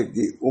اس کے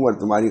کہ عمر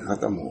تمہاری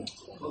ختم ہو.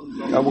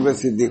 ابو بکر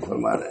صدیق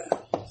فرما رہے ہیں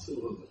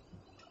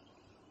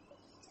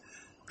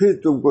پھر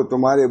تم کو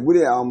تمہارے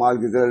برے اعمال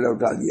کی طرح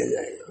لوٹا دیا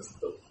جائے گا.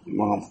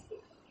 وہاں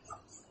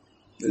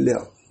لے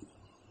آؤ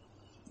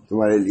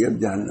تمہارے لیے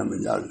جہنم میں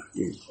ڈالنا.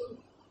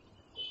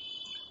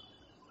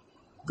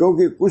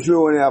 کیونکہ کچھ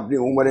لوگوں نے اپنی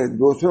عمریں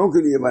دوسروں کے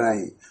لیے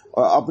بنائی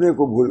اور اپنے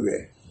کو بھول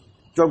گئے.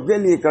 سب کے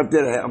لیے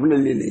کرتے رہے اپنے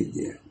لیے نہیں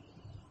کیے.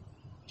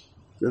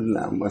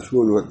 کتنا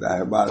مشغول ہوتا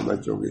ہے بال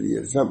بچوں کے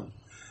لیے سب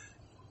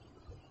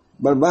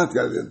برباد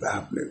کر دیتا ہے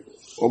اپنے کو.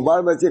 اور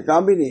بال بچے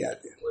کام بھی نہیں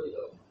آتے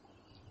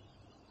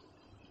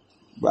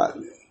بعد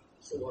میں.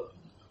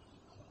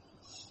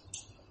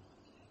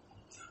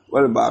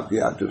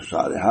 والباقیات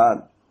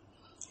الصالحات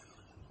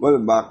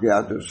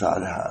والباقیات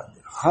الصالحات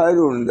خیر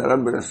عند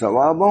ربک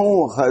ثوابا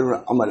وخیر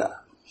عملا.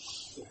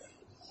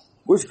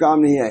 کچھ کام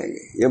نہیں آئیں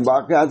گے. یہ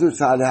باقیات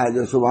الصالحات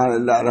جو سبحان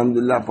اللہ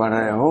الحمدللہ پڑھ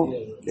رہے ہو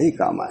یہی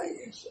کام آئیں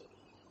گے.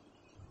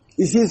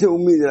 اسی سے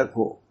امید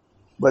رکھو.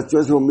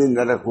 بچوں سے امید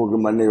نہ رکھو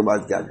کہ مرنے کے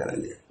بعد کیا کریں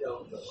گے.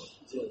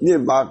 یہ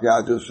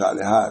باقیات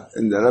الصالحات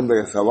عند ربک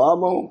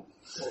ثوابا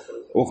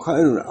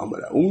وخیر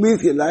عملا.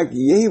 امید کے لائق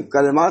یہی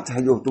کلمات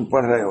ہیں جو تم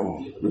پڑھ رہے ہو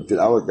جو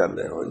تلاوت کر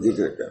رہے ہو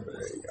ذکر کر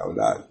رہے ہو.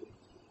 اولاد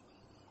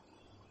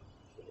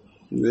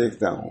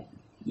دیکھتا ہوں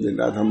دن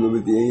رات ہم لوگ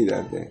بھی یہی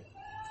رہتے ہیں.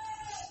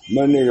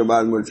 مرنے کے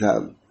بعد مول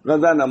صاحب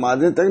قضا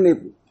نمازیں تک نہیں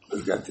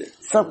کرتے.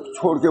 سب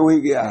چھوڑ کے وہی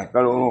گیا ہے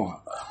کروڑوں.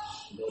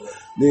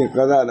 لیکن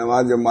قضا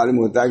نماز جب معلوم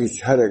ہوتا ہے کہ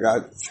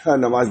 6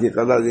 نماز کی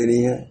قضا دینی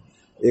ہے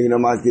ایک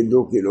نماز کی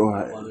 2 کلو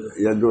ہے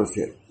یا 2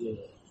 سے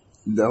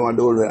دوا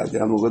ڈول ہو جاتے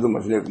ہیں. ہم لوگ کو تو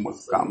مسئلے کا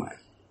کام ہے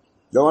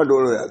دوا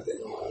ڈول ہو جاتے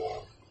ہیں.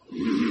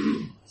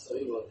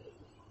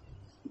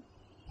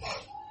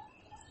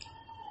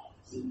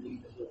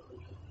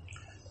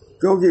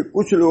 کیونکہ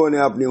کچھ لوگوں نے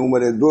اپنی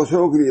عمریں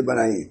دوسروں کے لیے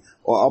بنائی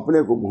اور اپنے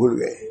کو بھول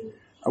گئے.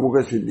 ابو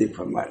بکر صدیق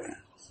فرما رہے ہیں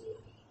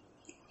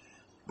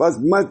بس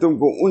میں تم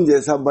کو ان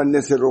جیسا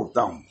بننے سے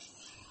روکتا ہوں.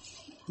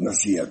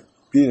 نصیحت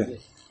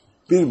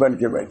پیر بن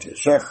کے بیٹھے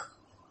شیخ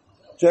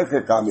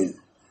کامل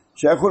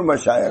شیخ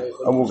المشائخ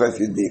ابو بکر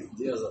صدیق.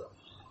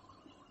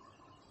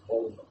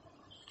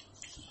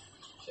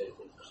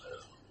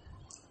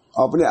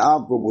 اپنے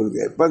آپ کو بھول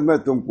گئے. بس میں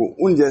تم کو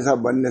ان جیسا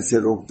بننے سے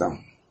روکتا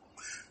ہوں.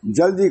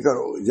 جلدی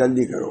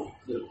کرو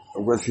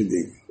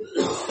صدیق،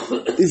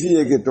 اس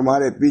لیے کہ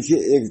تمہارے پیچھے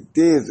ایک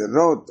تیز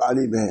رو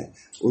طالب ہے،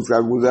 اس کا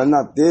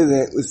گزرنا تیز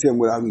ہے، اس سے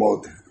مراد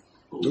موت ہے.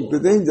 تم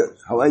کہتے ہیں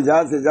ہوائی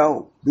جہاز سے جاؤ،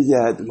 پیچھے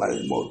ہے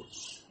تمہاری موت.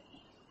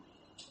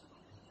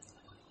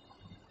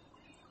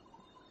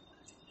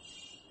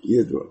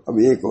 یہ تو اب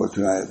ایک اور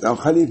سنا دیتا ہوں.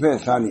 خلیفہ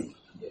ثانی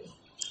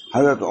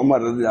حضرت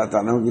عمر رضی اللہ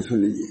عنہ کی سن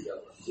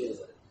لیجیے.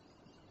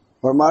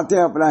 فرماتے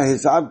ہیں اپنا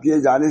حساب کیے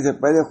جانے سے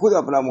پہلے خود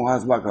اپنا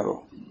محاسبہ کرو.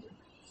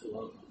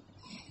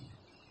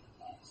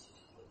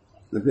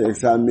 تو پھر ایک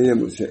سال ملے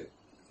مجھ سے،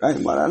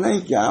 کہیں مرا نہیں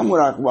کیا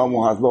مراقبہ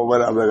محاسبہ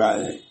وغیرہ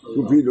لگائے ہیں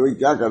تو پھر لوگ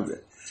کیا کرتے.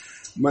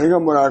 میں نے کہا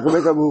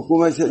مراقبے کا بھی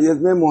حکم ہے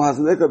شریعت میں،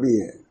 محاسبے کا بھی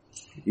ہے.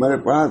 میں نے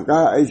پڑھا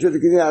کہا ایسے تو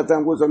کسی آتا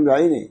ہم کو سمجھا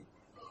ہی نہیں.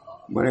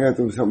 میں نے کہا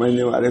تم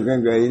سمجھنے والے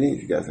کہیں گئے ہی نہیں،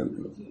 کیا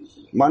سمجھو.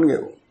 مان گئے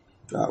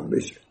وہ بے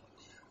شک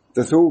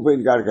تصوف پہ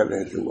انکار کر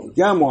رہے تھے. وہ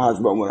کیا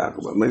محاسبہ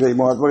مراقبہ. میں نے کہا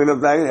محاسبہ کے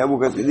لفظ آئے ابو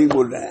بکر صدیق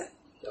بول رہے ہیں،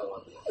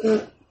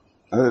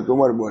 حضرت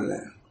عمر بول رہے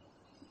ہیں.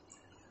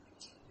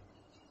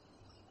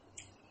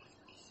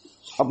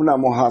 اپنا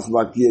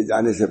محاسبہ کیے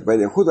جانے سے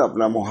پہلے خود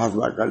اپنا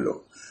محاسبہ کر لو،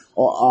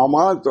 اور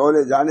اعمال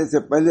تولے جانے سے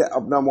پہلے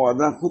اپنا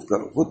موازنہ خود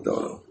کرو، خود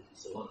تولو.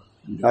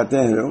 جاتے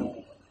ہیں لوگ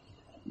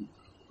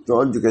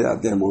تول کے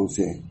جاتے ہیں بہت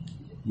سے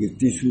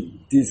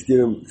 30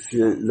 کلو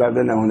سے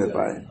زیادہ نہ ہونے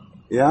پائے.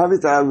 یہاں بھی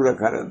ترازو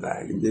رکھا رہتا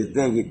ہے کہ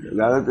دیکھتے ہیں کہ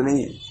زیادہ تو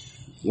نہیں ہے.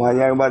 وہاں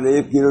جانے کے بعد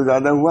 1 کلو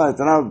زیادہ ہوا،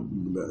 اتنا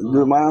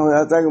جرمانہ ہو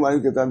جاتا ہے کہ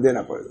مالک کی طرف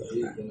دینا پڑ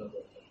جاتا ہے.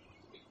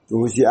 تو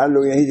ہوشیار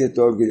لوگ یہیں سے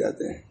توڑ کے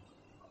جاتے ہیں،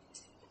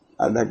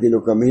 ½ کلو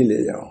کم ہی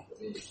لے جاؤ.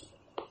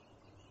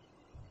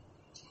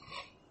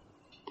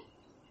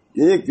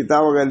 ایک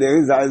کتاب اگر لے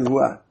گئی زائد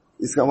ہوا،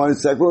 اس کا مالک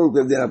سینکڑوں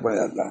روپے دینا پڑ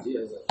جاتا ہے.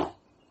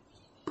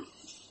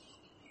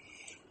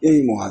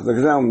 یہی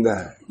محاسبہ عمدہ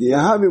ہے کہ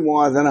یہاں بھی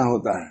موازنہ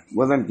ہوتا ہے،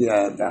 وزن کیا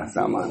جاتا ہے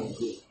سامان.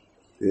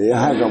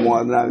 یہاں کا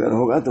موازنہ اگر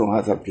ہوگا تو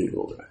وہاں سب ٹھیک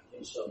ہوگا.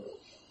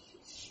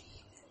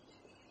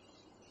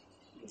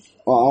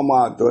 اور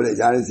اعمال تولے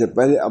جانے سے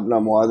پہلے اپنا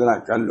موازنہ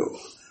کر لو،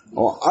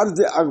 اور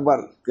عرض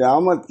اکبر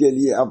قیامت کے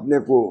لیے اپنے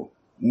کو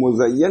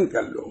مزین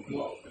کر لو.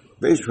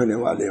 پیش ہونے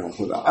والے ہو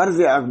خدا. عرض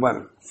اکبر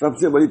سب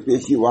سے بڑی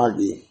پیشی وہاں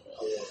کی.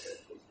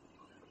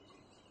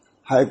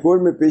 ہائی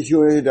کورٹ میں پیشی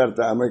ہونے سے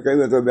ڈرتا ہے. میں کئی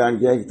مرتبہ بیان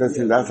کیا کہ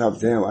تحصیلدار صاحب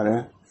تھے ہمارے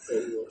یہاں،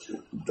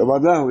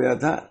 تبادلہ ہو گیا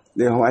تھا،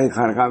 لیکن ہماری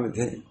خانقاہ میں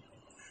تھے.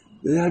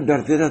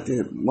 ڈرتے رہتے،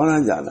 وہاں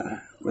جانا ہے.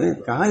 میں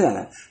کہاں جانا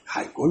ہے؟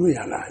 ہائی کورٹ میں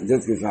جانا ہے،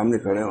 جج کے سامنے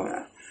کھڑے ہونا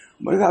ہے.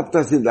 میں نے کہا آپ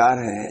تحصیلدار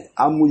ہیں،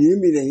 آپ مجھے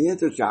بھی نہیں ہیں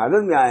تو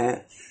شہادت میں آئے ہیں.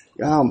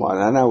 کہاں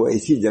مولانا وہ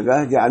ایسی جگہ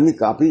ہے کہ آدمی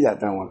کاپ ہی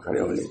جاتا ہے وہاں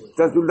کھڑے ہونے.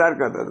 تحصیلدار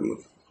کا تھا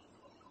مجھے،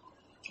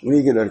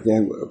 انہیں کے لڑکے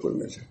ہیں گورکھپور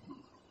میں سے.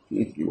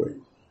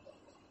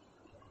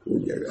 وہ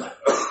جگہ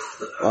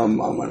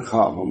من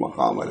خاف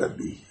مقام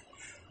ربی،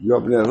 جو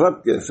اپنے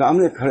رب کے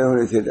سامنے کھڑے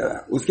ہونے سے ڈرا،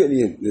 اس کے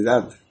لیے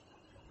نجات.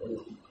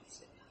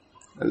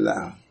 اللہ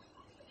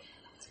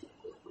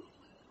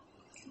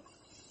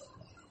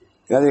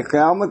یعنی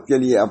قیامت کے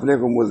لیے اپنے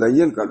کو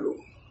مزین کر لو.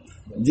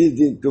 جس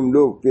دن تم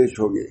لوگ پیش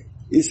ہوگے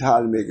اس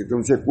حال میں کہ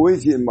تم سے کوئی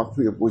چیز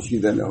مخفی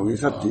پوشیدہ نہ ہوگی،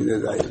 سب چیزیں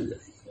ظاہر ہو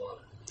جائیں گی.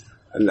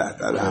 اللہ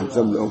تعالی ہم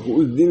سب لوگوں کو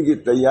اس دن کی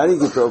تیاری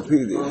کی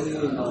توفیق دے.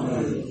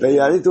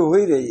 تیاری تو ہو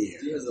ہی رہی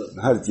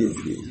ہے ہر چیز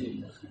کی،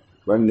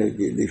 پڑھنے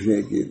کی،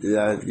 لکھنے کی،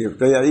 تجارت کی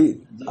تیاری.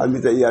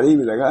 ابھی تیاری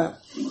بھی لگا،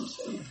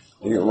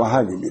 لیکن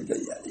وہاں کی بھی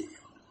تیاری.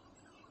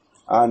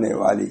 آنے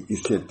والی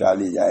کس سے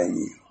ٹالی جائے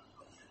گی،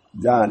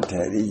 جان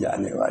ٹھہری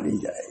جانے والی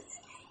جائے گی.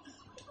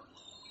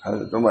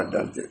 حضرت عمر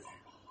ڈرتے تھے.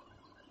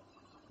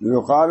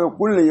 یقال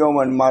کل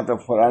یومن مات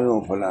فلان و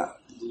فلاں،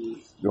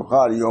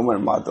 یقال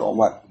یومن مات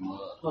عمر.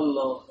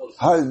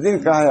 ہر دن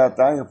کہا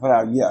جاتا ہے کہ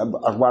فلاں گیا.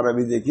 اخبار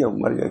ابھی دیکھیے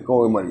مر گیا،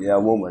 کوئی مر گیا،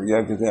 وہ مر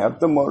گیا، کسی. اب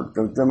تو موت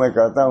تو میں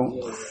کہتا ہوں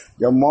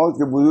جب موت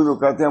کے بزرگ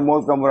کہتے ہیں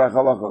موت کا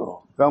مراقبہ کرو.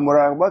 کا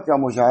مراقبہ کا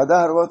مشاہدہ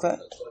ہر وقت ہے.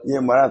 یہ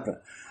مرا تھا،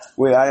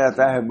 کوئی آ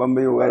جاتا ہے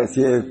بمبئی وغیرہ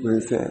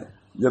سے،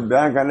 جب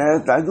بیان کرنا ہے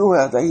تعجب ہو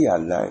جاتا ہے کہ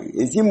اللہ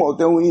ایسی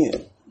موتیں ہوئی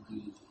ہیں.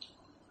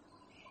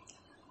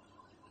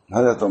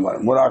 حضرت عمر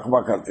مراقبہ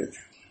کرتے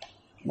تھے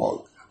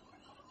موت کا.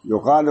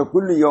 یقال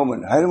کل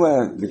یومن، ہر میں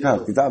لکھا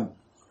کتاب،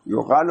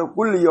 یقال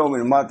کل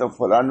یومن مات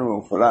فلان و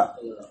فلاں،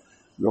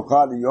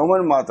 یقال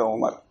یومن مات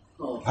عمر.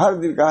 ہر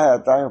دن کہا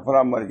جاتا ہے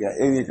فلاں مر گیا،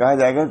 ایک دن کہا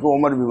جائے گا کہ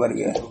عمر بھی مر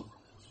گیا.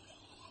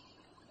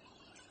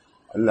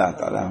 اللہ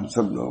تعالی ہم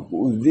سب لوگوں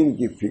کو اس دن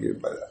کی فکر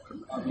پیدا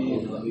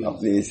فرمائے،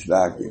 اپنی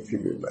اصلاح کی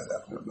فکر پیدا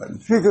فرمائے.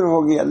 فکر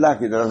ہوگی اللہ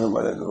کی طرف سے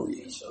مدد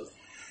ہوگی.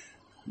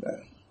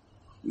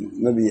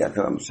 نبی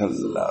اکرم صلی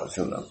اللہ علیہ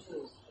وسلم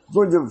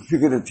کو جب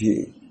فکر تھی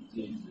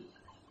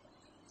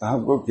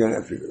ہم کو کیوں نہ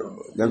فکر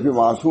ہو، جبکہ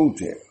معصوم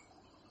تھے،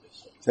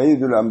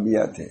 سید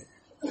الانبیاء تھے.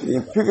 یہ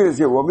فکر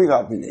سے وہ بھی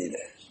غافل نہیں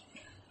رہے.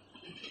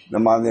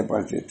 نمازیں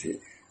پڑھتے تھے،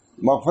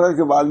 مغفرت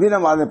کے بعد بھی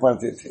نمازیں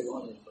پڑھتے تھے.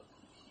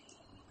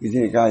 کسی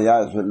نے کہا یا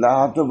رسول اللہ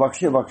آپ تو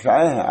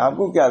بخشائے ہیں، آپ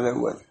کو کیا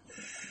ضرورت ہے؟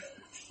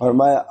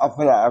 فرمایا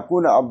افلا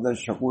اکون عبد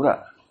شکورا،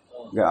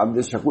 کہ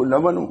عبد شکور نہ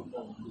بنوں.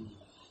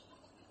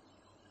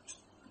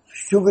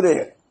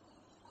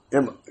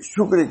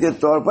 شکر کے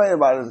طور پر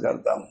عبادت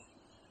کرتا ہوں.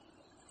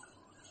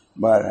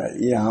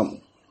 بہرحال یہ ہم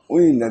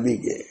انہی نبی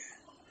کے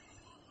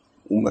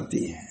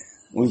امتی ہیں،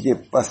 ان کے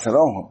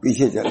پسروں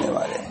پیچھے چلنے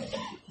والے ہیں،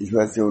 اس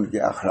وجہ سے ان کے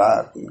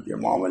اخلاق، ان کے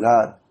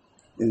معاملات،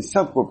 ان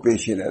سب کو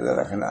پیش نظر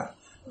رکھنا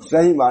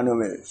صحیح معنوں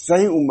میں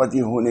صحیح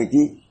امتی ہونے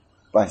کی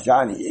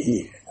پہچان یہی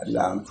ہے۔ اللہ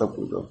ہم سب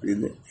کو توفیق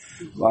دے۔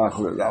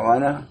 وآخر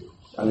دعوانا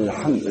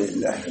الحمد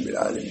للہ رب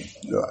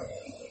العالمین۔ دعا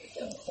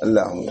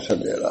اللہم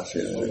صلی علی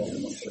سیدنا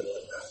نبی صلی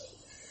اللہ،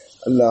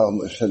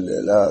 اللہم صلی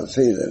علی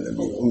سیدنا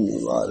نبی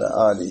امی وعلی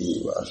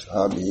آلہ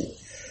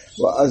واصحابہ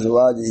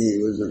وازواجہ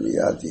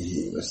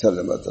وذریاتہ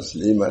وسلم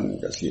تسلیما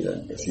کثیرا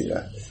کثیرا۔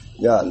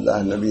 یا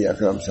اللہ، نبی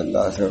اکرم صلی اللہ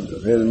علیہ وسلم کے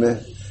فعل میں،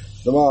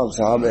 تمام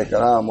صحابہ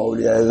کرام،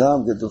 اولیاء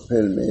اعظام کے تو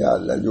فعل میں، یا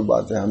اللہ جو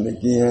باتیں ہم نے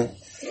کی ہیں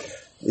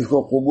اس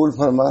کو قبول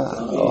فرما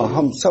اور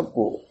ہم سب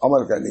کو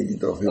عمل کرنے کی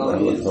توفیق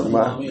عطا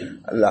فرما۔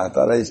 اللہ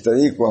تعالیٰ اس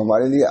طریق کو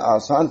ہمارے لیے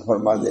آسان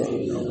فرما دے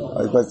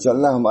اور اس پر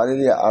چلنا ہمارے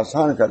لیے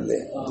آسان کر دے۔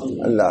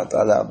 اللہ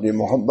تعالیٰ اپنی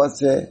محبت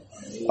سے،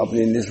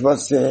 اپنی نسبت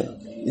سے،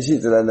 اسی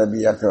طرح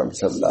نبی اکرم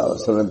صلی اللہ علیہ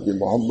وسلم کی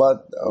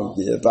محبت، ان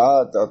کی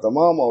اطاعت اور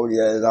تمام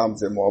اولیاء اعظام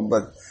سے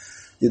محبت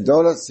کی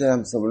دولت سے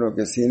ہم سبوں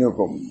کے سینوں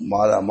کو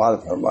مالا مال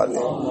فرما دے۔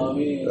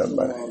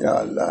 ربنا یا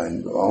اللہ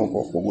ان دعاؤں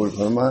کو قبول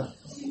فرما۔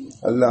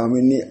 اللہم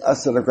انی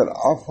اسألک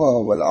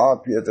العفو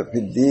والعافیت فی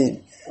الدین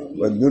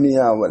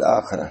والدنیا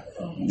والآخرہ۔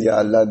 یا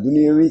اللہ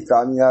دنیاوی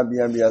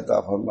کامیابیاں بھی عطا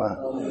فرما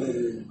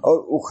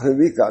اور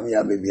اخروی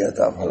کامیابی بھی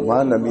عطا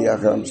فرما۔ نبی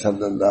اکرم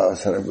صلی اللہ علیہ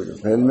وسلم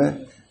کے فعل میں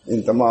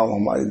ان تمام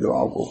ہماری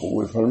دعاؤں کو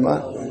قبول فرما۔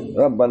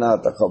 ربنا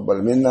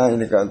تقبل منا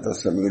انک انت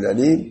السمیع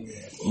العلیم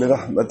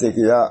برحمتک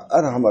یا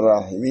ارحم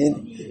الراحمین،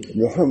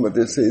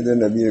 بحرمت سید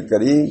نبی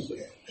کریم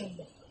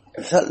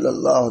صلی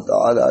اللہ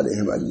تعالی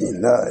علیہ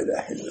وسلم۔ لا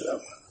الہ الا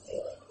اللہ۔